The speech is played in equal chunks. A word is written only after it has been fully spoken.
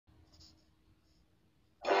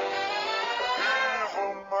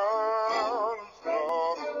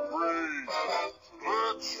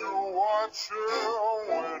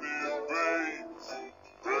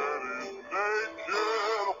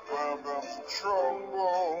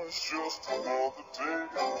trombone. It's just another day in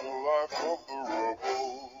the life of the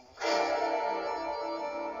rebel.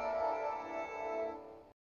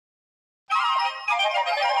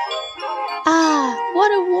 Ah,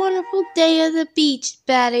 what a wonderful day at the beach,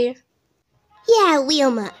 Betty. Yeah,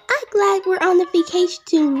 Wilma, I'm glad we're on the vacation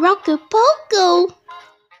to Acapulco.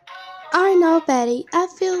 I know, Betty. I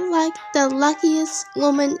feel like the luckiest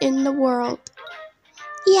woman in the world.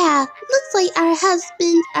 Yeah, looks like our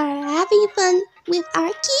husbands are having fun with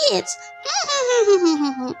our kids.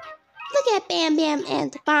 Look at Bam Bam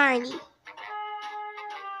and Barney.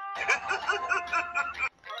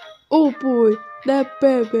 Oh boy, that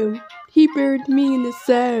Bam Bam. He buried me in the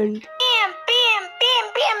sand. Bam, bam, bam,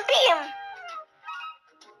 bam, bam.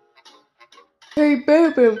 Hey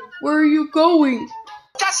Bam Bam, where are you going?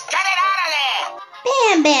 Just get it out of there.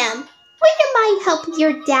 Bam Bam, would you mind helping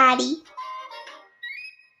your daddy?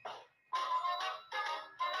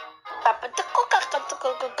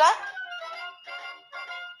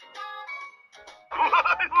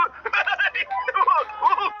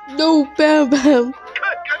 No, Bam Bam. Cut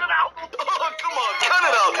it out. Oh, come on, cut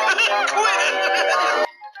it out. Quit it.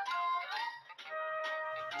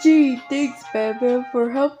 Gee, thanks Bam Bam for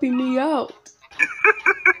helping me out.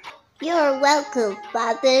 You're welcome,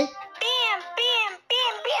 Father. Bam, bam,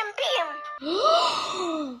 bam, bam,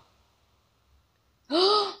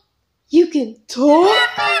 bam. You can talk?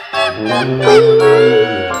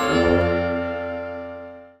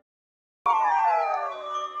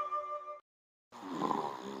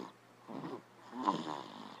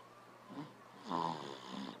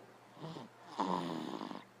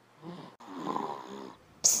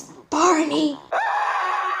 Psst, Barney.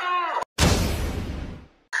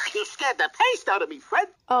 You scared the taste out of me, Fred.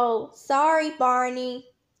 Oh, sorry, Barney.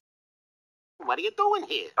 What are you doing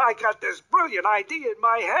here? I got this brilliant idea in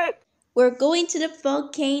my head. We're going to the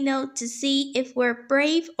volcano to see if we're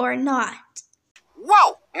brave or not.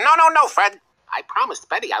 Whoa! No, Fred. I promised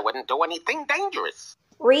Betty I wouldn't do anything dangerous.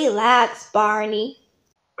 Relax, Barney.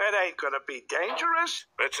 That ain't gonna be dangerous.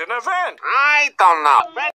 It's an event. I don't know.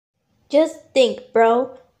 Fred. Just think,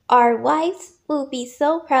 bro. Our wives will be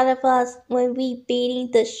so proud of us when we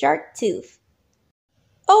beating the shark tooth.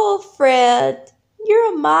 Oh, Fred,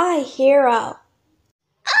 you're my hero.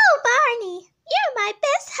 Oh, Barney, you're my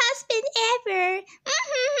best husband ever.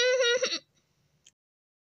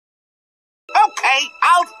 Okay,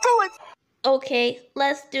 I'll do it. Okay,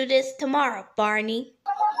 let's do this tomorrow, Barney.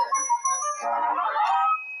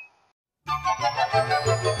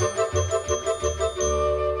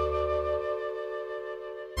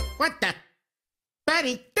 What the?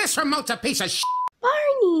 Betty, this remote's a piece of shit.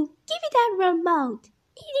 Barney, give me that remote.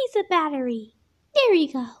 It needs a battery. There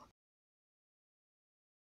you go.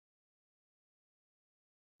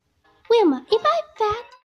 Wilma, am I fat?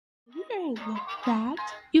 You don't look fat.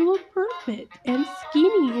 You look perfect and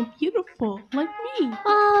skinny and beautiful like me.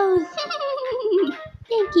 Oh,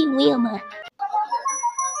 thank you, Wilma.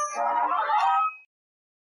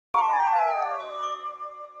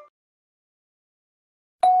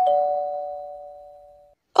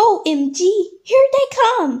 OMG, here they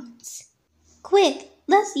come! Quick,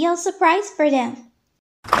 let's yell surprise for them.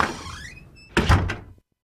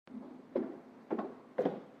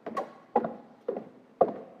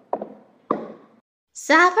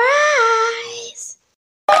 Surprise!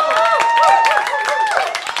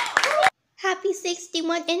 Happy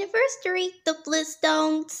 61st anniversary, the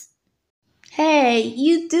Flintstones. Hey,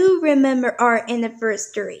 you do remember our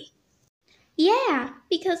anniversary. Yeah,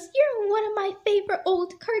 because you're one of my favorite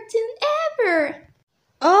old cartoons ever.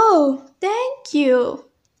 Oh, thank you.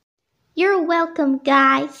 You're welcome,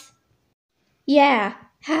 guys. Yeah,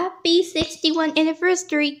 happy 61st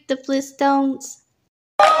anniversary, the Flintstones.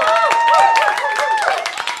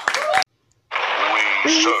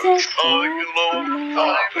 We search high and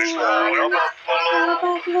low, this world of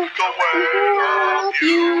buffalo, to where our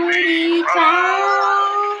beauty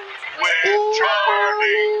found. With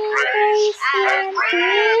charming grace and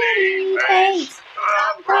pretty face, the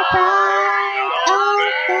pride of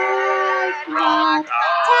Bedrock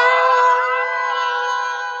town.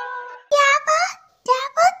 Dabba,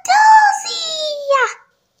 dabba, dozy.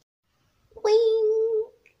 Wing.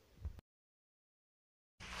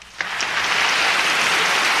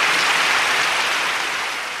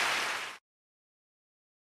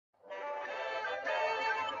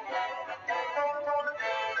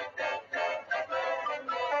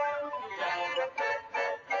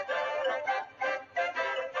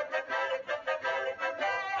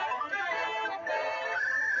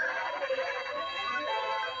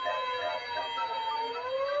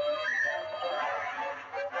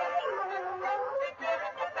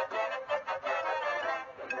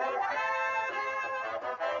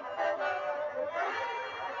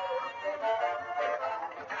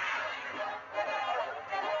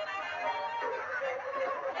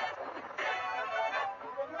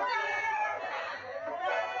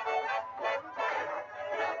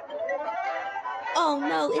 Oh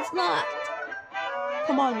no, it's locked.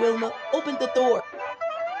 Come on, Wilma, open the door.